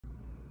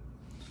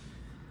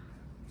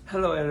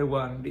Hello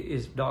everyone, this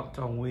is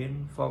Dr.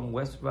 Nguyen from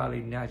West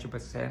Valley Natural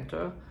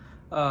Center.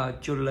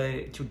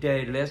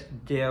 Today, let's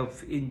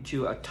delve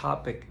into a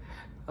topic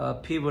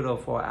pivotal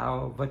for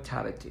our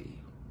vitality,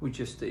 which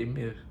is the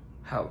immune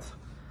health.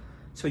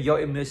 So your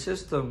immune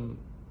system,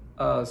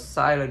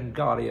 silent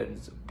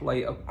guardians,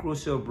 play a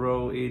crucial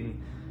role in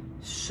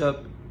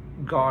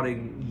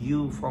safeguarding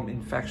you from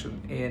infection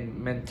and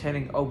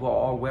maintaining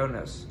overall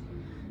wellness.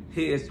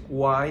 Here is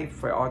why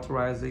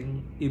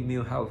prioritizing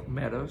immune health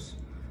matters.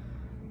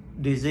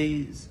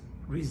 Disease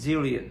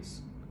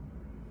resilience.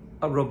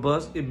 A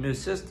robust immune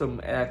system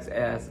acts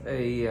as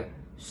a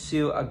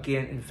shield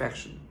against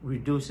infection,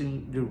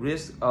 reducing the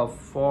risk of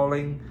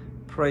falling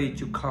prey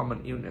to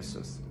common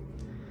illnesses.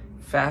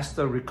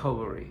 Faster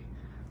recovery.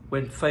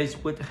 When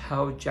faced with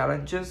health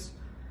challenges,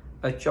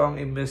 a strong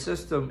immune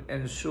system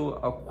ensures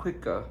a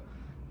quicker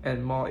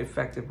and more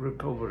effective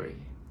recovery.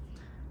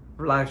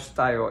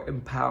 Lifestyle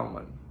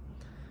empowerment.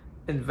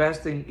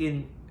 Investing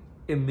in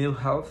immune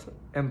health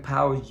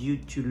empowers you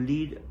to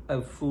lead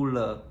a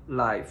fuller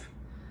life,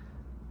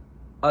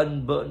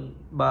 unburdened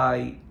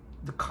by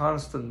the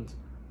constant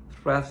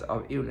threat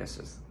of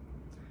illnesses.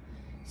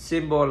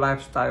 Simple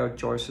lifestyle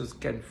choices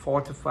can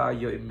fortify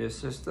your immune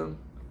system.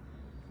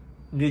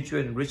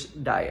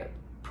 Nutrient-rich diet.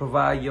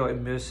 Provide your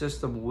immune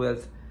system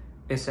with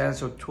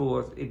essential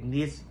tools it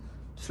needs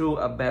through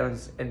a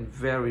balanced and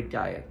varied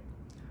diet.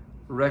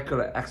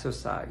 Regular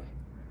exercise.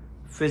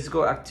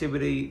 Physical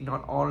activity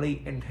not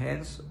only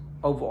enhances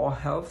overall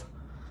health,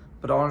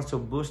 but also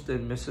boosts the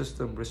immune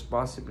system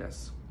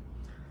responsiveness.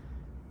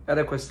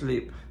 Adequate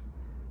sleep.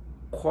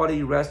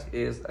 Quality rest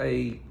is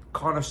a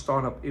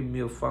cornerstone of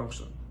immune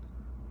function.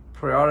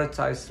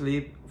 Prioritize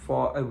sleep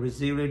for a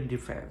resilient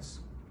defense.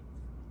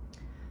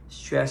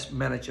 Stress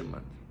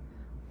management.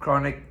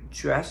 Chronic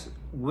stress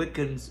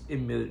weakens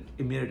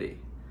immunity.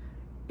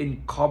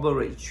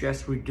 Incorporate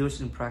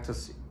stress-reducing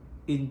practices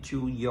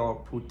into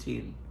your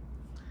routine.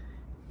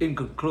 In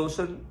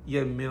conclusion,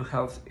 your immune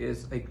health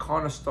is a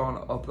cornerstone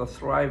of a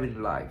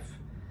thriving life.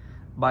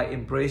 By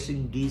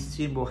embracing these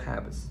simple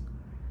habits,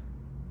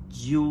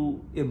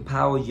 you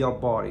empower your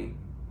body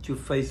to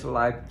face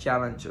life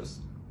challenges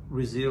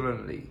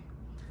resiliently.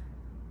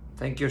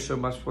 Thank you so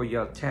much for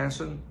your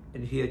attention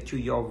and here to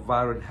your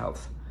vibrant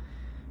health.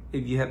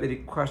 If you have any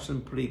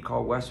questions, please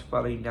call West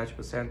Valley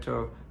Natural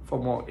Center for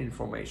more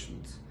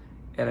information.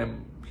 And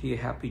I'm here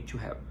happy to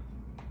have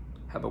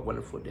a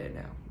wonderful day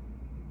now.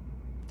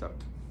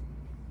 Doctor.